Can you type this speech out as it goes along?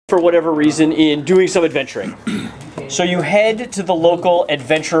for whatever reason, in doing some adventuring. So you head to the local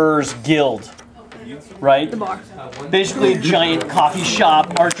Adventurers Guild, right? The bar. Basically a giant coffee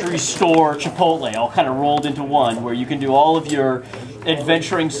shop, archery store, Chipotle, all kind of rolled into one, where you can do all of your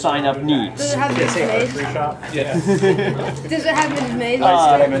adventuring sign-up needs. Does it have Did I Minute say Maid? archery shop? Yeah. Does it have Minute Maid? Did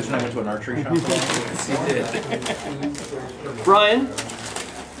I mention I went to an archery shop? Yes, you did. Brian,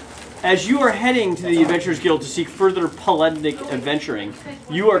 as you are heading to the Adventurers Guild to seek further Polendnic adventuring,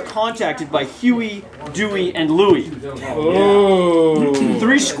 you are contacted by Huey, Dewey, and Louie. Oh.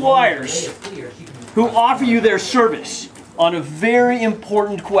 3 squires who offer you their service on a very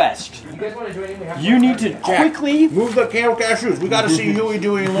important quest. You need to quickly... Move the kale cashews. We got to see Huey,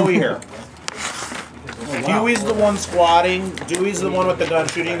 Dewey, and Louie here. Huey's the one squatting. Dewey's the one with the gun,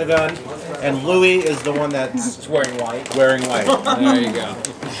 shooting the gun, and Louie is the one that's Wearing white. wearing white. There you go.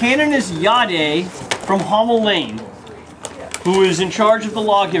 Canoness Yade from Hommel Lane, who is in charge of the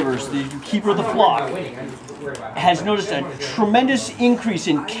lawgivers, the keeper of the flock, has noticed a tremendous increase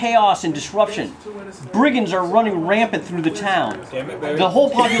in chaos and disruption. Brigands are running rampant through the town. The whole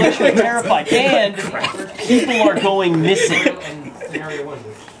population is terrified, and people are going missing.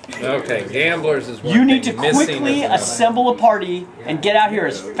 Okay, gamblers is one You need to thing. Missing quickly is another. assemble a party and get out here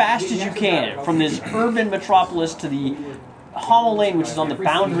as fast as you can from this urban metropolis to the Hommel Lane, which is on the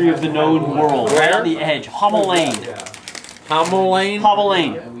boundary of the known world, right on the edge. Hommel Lane. Hommel Lane? Hommel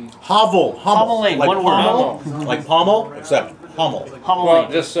Lane. Hovel. Hommel Lane, Like one word. pommel? Like pommel, except Hummel. Hommel Well, Lane.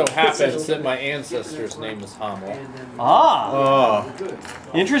 it just so happens that my ancestor's name is Hommel. Ah,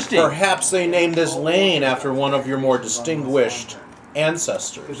 interesting. Perhaps they named this lane after one of your more distinguished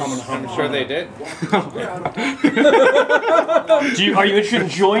ancestors. I'm sure they did. Are you interested in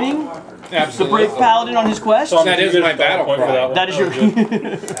joining the Absolutely. Brave Paladin on his quest? That is my battle cry. That is your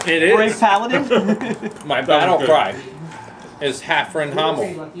It Brave is. Paladin? My battle cry is Hafren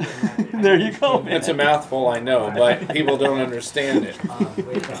Hommel. There you go, man. It's a mouthful, I know, but people don't understand it.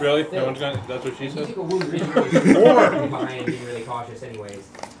 Really? No one's gonna, that's what she said?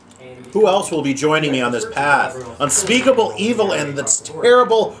 Who else will be joining me on this path? Unspeakable evil and the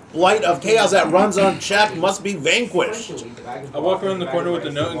terrible blight of chaos that runs unchecked must be vanquished. I walk around the corner with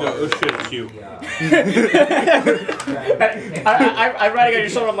the note and go, oh shit, it's you. I'm riding on your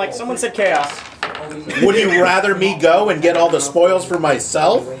shoulder. I'm like, someone said chaos. Would you rather me go and get all the spoils for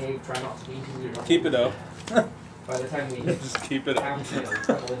myself? Keep it up. Just keep it up.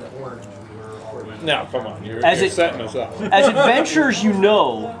 No, come on, you're As it- setting us up. As adventurers, you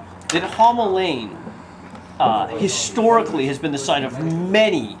know that Hommel Lane historically has been the site of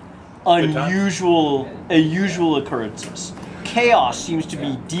many unusual occurrences. Chaos seems to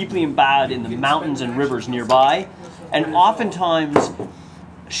be deeply imbibed in the mountains and rivers nearby, and oftentimes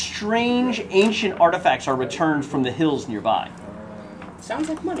strange ancient artifacts are returned from the hills nearby. Sounds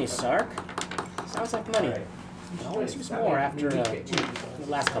like money, Sark. Sounds like money. It always seems more after the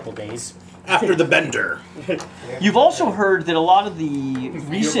last couple days. After the bender. You've also heard that a lot of the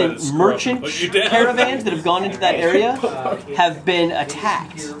recent merchant caravans that have gone into that area have been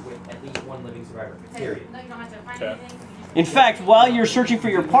attacked. In fact, while you're searching for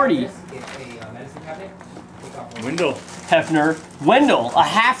your party, Wendell. Hefner, Wendell, a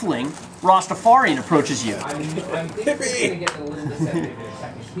halfling, Rastafarian, approaches you.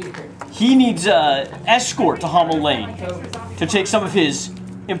 He needs an escort to Hommel Lane to take some of his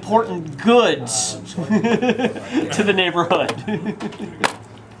important goods to the neighborhood.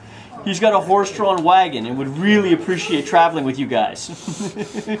 He's got a horse-drawn wagon and would really appreciate traveling with you guys.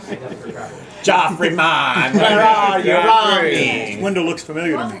 Joffrey, man, where are you, Ronnie? Wendell looks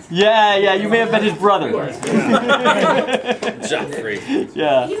familiar to me. Yeah, you may have met his brother. Joffrey.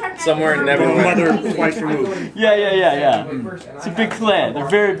 Yeah. Somewhere in Mother Neverland. twice removed. Yeah. It's a big clan. They're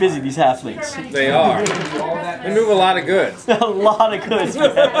very busy, these halflings. They are. They move a lot of goods. A lot of goods,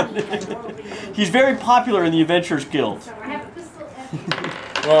 man. He's very popular in the Adventurers Guild.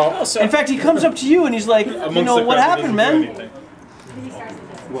 Well, In fact, he comes up to you and he's like, you know, what happened, man?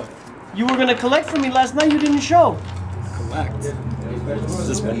 What? You were going to collect for me last night, you didn't show. Collect. Is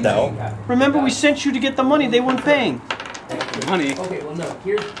this Wendell? Remember, we sent you to get the money, they weren't paying. Money?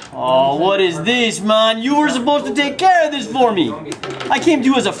 Oh, what is this, man? You were supposed to take care of this for me. I came to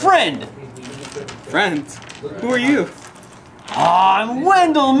you as a friend. Friend? Who are you? I'm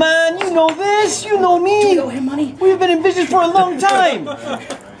Wendell, man. You know this. You know me. You owe him money. We've been in business for a long time.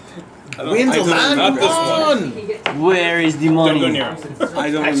 Wins a land. Not this one. Where is the Don't go money? near him. I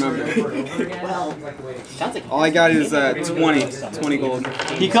don't remember. Sounds like All I got is 20 gold.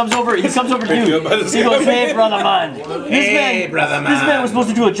 He comes over to you. up by the He goes, hey, brother man. This man was supposed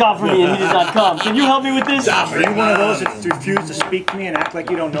to do a job for me and he did not come. Can you help me with this? Are you one of those that refuse to speak to me and act like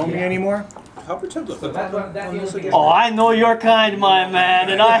you don't know me anymore? How pretend to flip on this again? Oh, I know your kind, my man,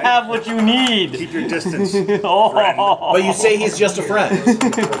 and I have what you need. Keep your distance. Oh. But you say he's just a friend.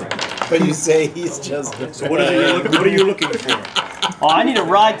 But you say he's just a So what are you looking for? Oh, I need a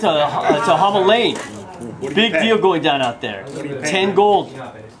ride to Hommel Lane. What do you Big pay? deal going down out there. do you pay? 10 gold.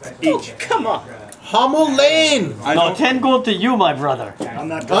 Each. come on. Hommel Lane. No, 10 gold to you, my brother. I'm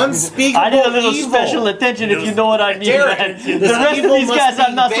not going. Unspeakable I need a little evil. special attention if you know what I mean. Derek, Man. The this rest of evil these must guys be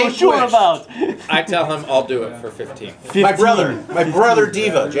I'm not so sure vanquished. about. I tell him I'll do it for 15. 15. My brother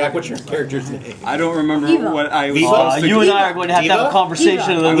Diva. Jack, what's your character's name? I don't remember Diva. what I was Diva? supposed to You do. and I are going to have a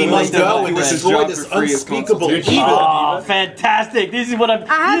conversation a little We bit must later. go and This is destroy job this for free as unspeakable consultation. evil. Oh, fantastic. This is what I'm...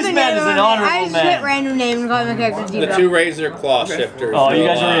 I have This a man name is an on it. I honorable just hit man. random name and call my character The Diva. 2 razor claw shifters. Oh, you will,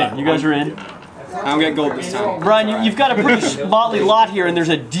 guys are in. You guys are in. I don't get gold this time. Brian, you've got a pretty motley lot here, and there's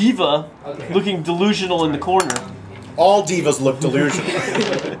a diva looking delusional in the corner. All divas look delusional.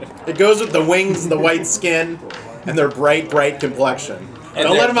 It goes with the wings, the white skin, and their bright complexion. And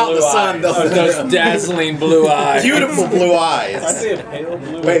Don't let them out in the blue sun. eyes. They'll Those dazzling blue eyes. beautiful blue eyes.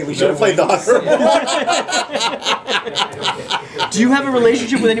 Wait, we should have played the honorable. Do you have a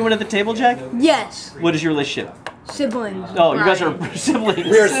relationship with anyone at the table, Jack? Yes. What is your relationship? Siblings. Oh, you guys Right. are siblings.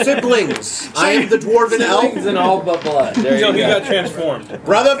 We are siblings. I am the dwarven Siblings elf, and all but blood. There So you he go. got transformed.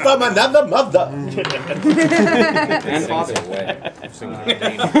 brother from another mother. And father.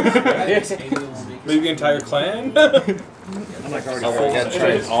 Maybe the entire clan? I'm like already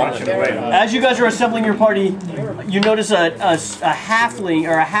punching away. As you guys are assembling your party, you notice a halfling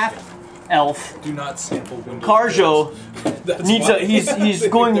or a half elf. Do not sample Windows. Carjo That's needs why a. He's they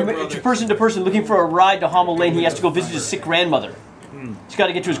going think they're brothers. person to person looking for a ride to Hommel Lane. He has to go visit his sick grandmother. He's got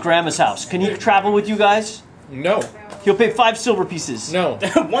to get to his grandma's house. Can he travel with you guys? No. He'll pay 5 silver pieces. No.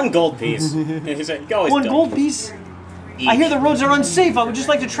 1 gold piece. He's like, you always 1 don't. gold piece. I hear the roads are unsafe. I would just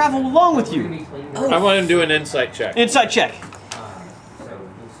like to travel along with you. I want him to do an insight check. Inside check.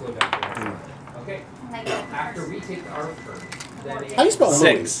 How do you spell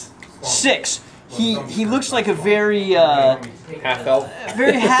 6. 6. He looks like a very Half elf.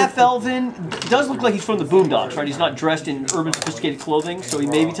 very half-elven. Does look like he's from the Boondocks, right? He's not dressed in urban, sophisticated clothing, so he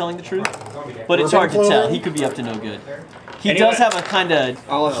may be telling the truth. But it's hard to tell. He could be up to no good. He does have a kind of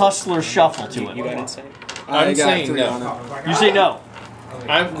hustler shuffle to You him. got insight? I I'm got saying 3 no. on it. You say no.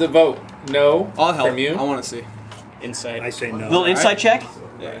 I'm the vote. No. I'll help. From you. I want to see. Insight. I say no. Little insight check.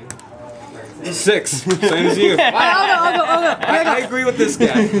 6. Same as you. I'll go. I agree with this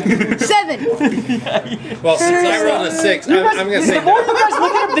guy. 7. Well, since I rolled a 6, I'm going to say The more no. you guys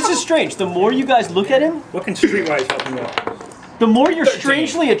look at him, this is strange. The more you guys look at him, What can Streetwise help you out? the more you're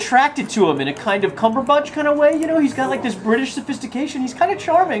strangely attracted to him in a kind of Cumberbatch kind of way. You know, he's got like this British sophistication. He's kind of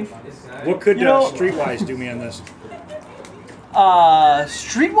charming. What could You know- Streetwise do me on this?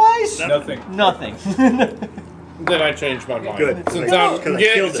 Streetwise? Nothing. Nothing. Then I changed my mind. Good. Since Because I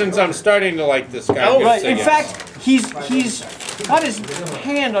killed it. since I'm starting to like this guy. I'm Oh, gonna right. say In yes. fact, he's got his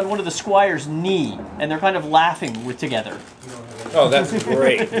hand on one of the squire's knee, and they're kind of laughing together. Oh, that's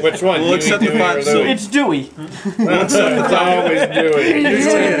great. Which one? We'll You accept Dewey the or 5 silver. It's Dewey. It's always Dewey.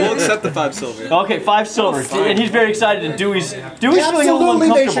 We'll accept the 5 silver. Okay, 5 silver, and he's very excited. And Dewey's feeling a little Absolutely,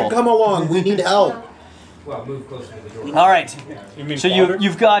 they should uncomfortable. come along. We need help. All right. You mean So fodder?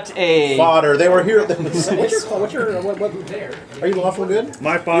 you've got a. Fodder. They were here. What's your what? Are you lawful good?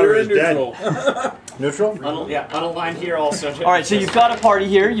 My father You're is in dead. neutral. Neutral? Yeah, unaligned here also. All right. So you've got a party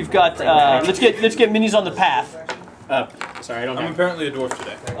here. You've got. Let's get minis on the path. Sorry, I don't I'm have. apparently a dwarf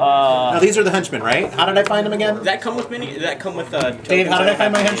today. Now these are the henchmen, right? How did I find them again? Did that come with mini? Did that come with Dave, how did I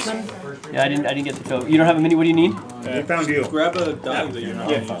find my henchmen? Yeah, I didn't get the token. You don't have a mini. What do you need? They found you. Grab a die that you're not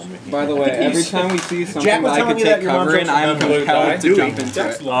using. By the way, every time we see Jack something was I telling could you that take your mom cover in, took I am some blue compelled dye. to jump into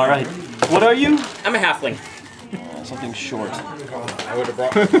it. All right. What are you? I'm a halfling. Something short. I would have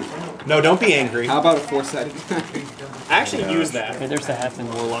brought. No, don't be angry. How about a 4-sided? I actually use that. Okay, there's the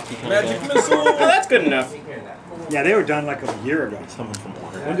halfling warlock. You kind Magic of missile. Oh, that's good enough. Yeah, they were done like a year ago.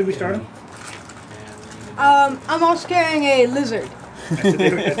 When did we start them? I'm also carrying a lizard. They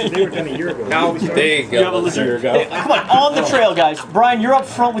were done a year ago. Now, there you go. You have a lizard. Hey, come on the trail, guys. Brian, you're up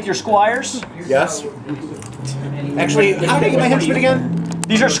front with your squires. Yes. Actually, how did I get my henchmen again?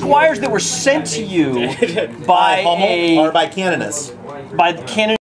 These are squires that were sent to you by Hommel a or by Canonus? by the canon.